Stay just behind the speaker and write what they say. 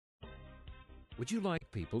Would you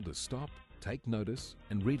like people to stop, take notice,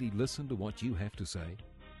 and really listen to what you have to say?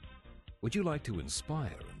 Would you like to inspire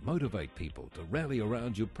and motivate people to rally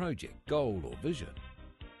around your project, goal, or vision?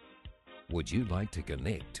 Would you like to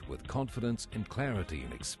connect with confidence and clarity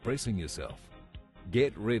in expressing yourself?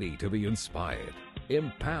 Get ready to be inspired,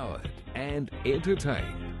 empowered, and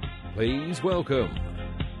entertained. Please welcome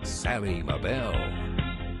Sally Mabel.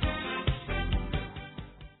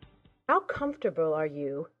 How comfortable are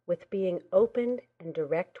you with being open and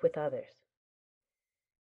direct with others?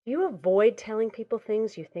 Do you avoid telling people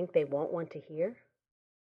things you think they won't want to hear?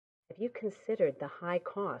 Have you considered the high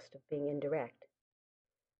cost of being indirect?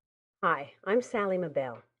 Hi, I'm Sally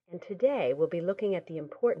Mabel, and today we'll be looking at the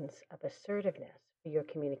importance of assertiveness for your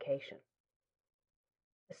communication.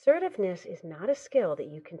 Assertiveness is not a skill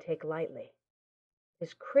that you can take lightly. It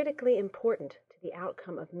is critically important to the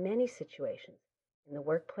outcome of many situations in the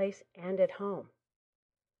workplace and at home.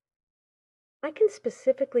 I can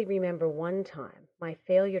specifically remember one time my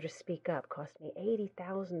failure to speak up cost me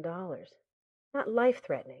 $80,000. Not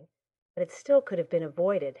life-threatening, but it still could have been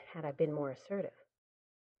avoided had I been more assertive.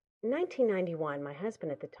 In 1991, my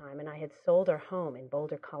husband at the time and I had sold our home in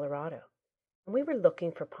Boulder, Colorado, and we were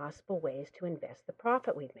looking for possible ways to invest the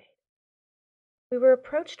profit we'd made. We were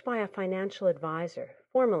approached by a financial advisor,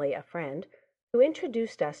 formerly a friend, who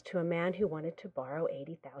introduced us to a man who wanted to borrow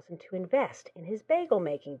 $80,000 to invest in his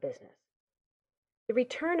bagel-making business. The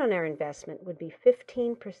return on our investment would be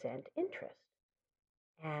 15% interest,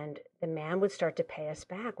 and the man would start to pay us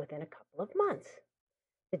back within a couple of months.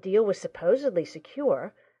 The deal was supposedly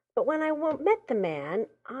secure, but when I met the man,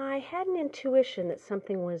 I had an intuition that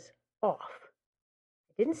something was off.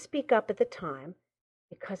 I didn't speak up at the time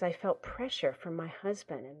because I felt pressure from my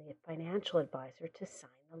husband and the financial advisor to sign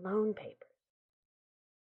the loan papers.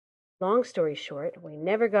 Long story short, we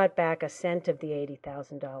never got back a cent of the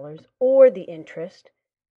 $80,000 or the interest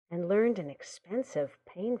and learned an expensive,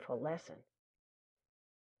 painful lesson.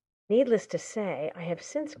 Needless to say, I have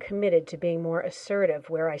since committed to being more assertive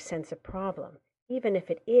where I sense a problem, even if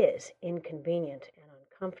it is inconvenient and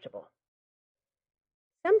uncomfortable.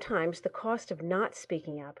 Sometimes the cost of not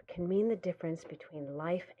speaking up can mean the difference between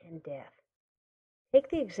life and death. Take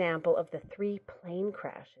the example of the 3 plane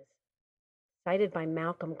crashes cited by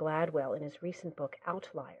Malcolm Gladwell in his recent book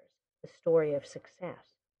Outliers, The Story of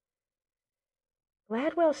Success.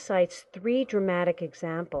 Gladwell cites 3 dramatic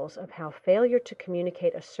examples of how failure to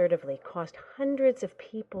communicate assertively cost hundreds of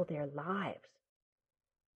people their lives.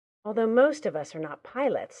 Although most of us are not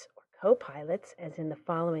pilots or co-pilots, as in the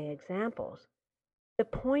following examples, the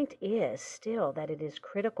point is still that it is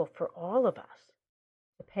critical for all of us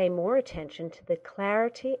to pay more attention to the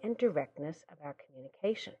clarity and directness of our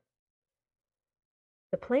communication.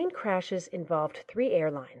 The plane crashes involved 3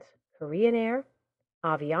 airlines, Korean Air,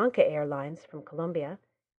 Avianca Airlines from Colombia,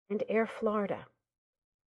 and Air Florida.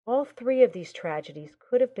 All 3 of these tragedies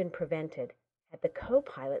could have been prevented had the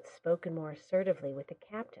co-pilot spoken more assertively with the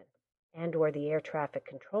captain and/or the air traffic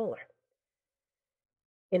controller.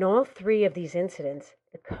 In all 3 of these incidents,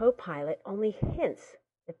 the co-pilot only hints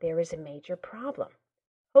that there is a major problem,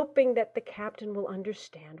 hoping that the captain will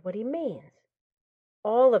understand what he means.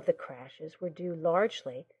 All of the crashes were due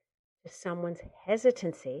largely to someone's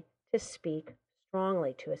hesitancy to speak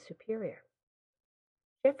strongly to a superior.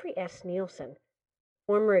 Jeffrey S. Nielsen,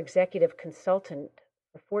 former executive consultant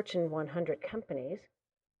for Fortune 100 companies,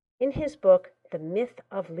 in his book, The Myth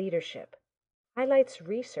of Leadership, highlights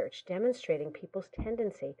research demonstrating people's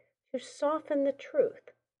tendency to soften the truth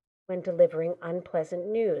when delivering unpleasant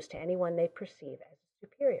news to anyone they perceive as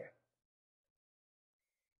superior.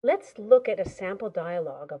 Let's look at a sample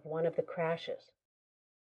dialogue of one of the crashes.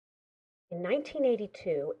 In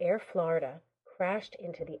 1982, Air Florida crashed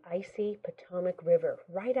into the icy Potomac River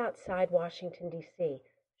right outside Washington, D.C.,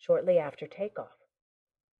 shortly after takeoff.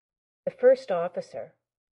 The first officer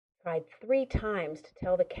tried 3 times to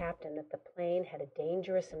tell the captain that the plane had a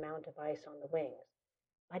dangerous amount of ice on the wings,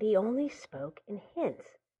 but he only spoke in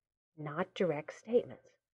hints, not direct statements.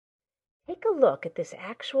 Take a look at this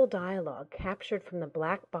actual dialogue captured from the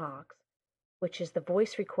black box, which is the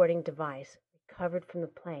voice recording device recovered from the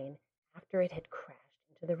plane after it had crashed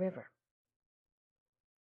into the river.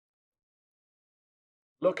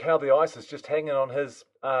 Look how the ice is just hanging on his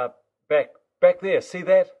back there. See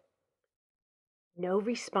that? No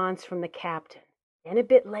response from the captain. Then a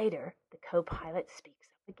bit later, the co-pilot speaks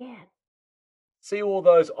up again. See all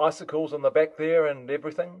those icicles on the back there and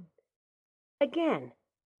everything? Again,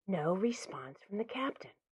 no response from the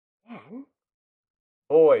captain. Then,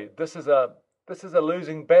 Boy, this is a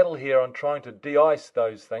losing battle here on trying to de-ice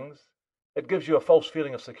those things. It gives you a false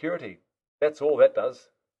feeling of security. That's all that does.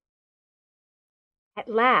 At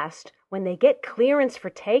last, when they get clearance for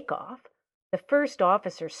takeoff, the first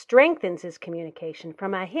officer strengthens his communication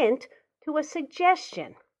from a hint to a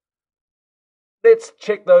suggestion. Let's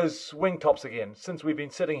check those wing tops again, since we've been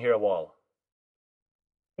sitting here a while.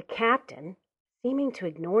 The captain, seeming to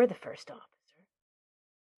ignore the first officer.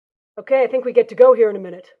 Okay, I think we get to go here in a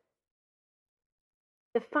minute.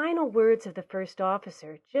 The final words of the first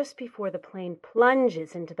officer, just before the plane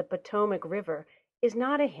plunges into the Potomac River, is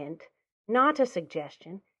not a hint, not a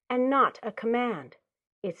suggestion, and not a command.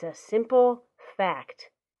 It's a simple fact.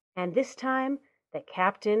 And this time, the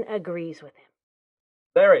captain agrees with him.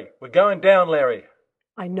 Larry, we're going down, Larry.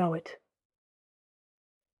 I know it.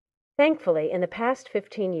 Thankfully, in the past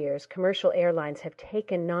 15 years, commercial airlines have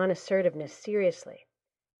taken non-assertiveness seriously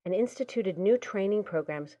and instituted new training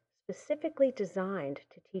programs specifically designed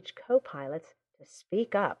to teach co-pilots to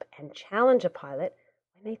speak up and challenge a pilot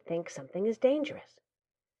when they think something is dangerous.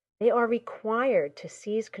 They are required to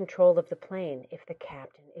seize control of the plane if the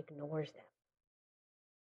captain ignores them.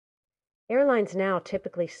 Airlines now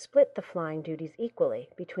typically split the flying duties equally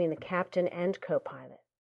between the captain and co-pilot.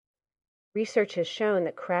 Research has shown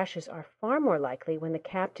that crashes are far more likely when the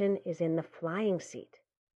captain is in the flying seat.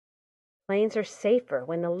 Planes are safer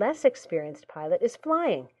when the less experienced pilot is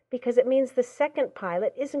flying because it means the second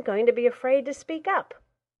pilot isn't going to be afraid to speak up.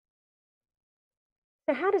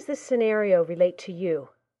 So how does this scenario relate to you,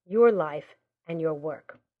 your life, and your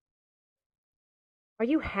work? Are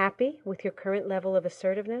you happy with your current level of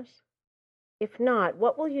assertiveness? If not,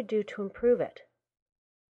 what will you do to improve it?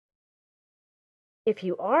 If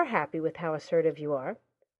you are happy with how assertive you are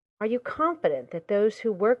you confident that those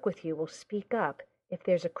who work with you will speak up if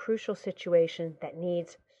there's a crucial situation that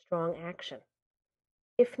needs strong action?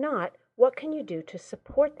 If not, what can you do to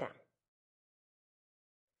support them?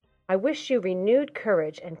 I wish you renewed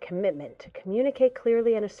courage and commitment to communicate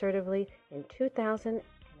clearly and assertively in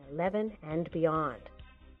 2011 and beyond.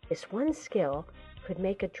 This one skill could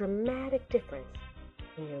make a dramatic difference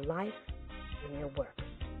in your life and your work.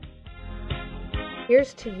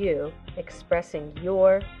 Here's to you expressing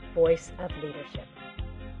your voice of leadership.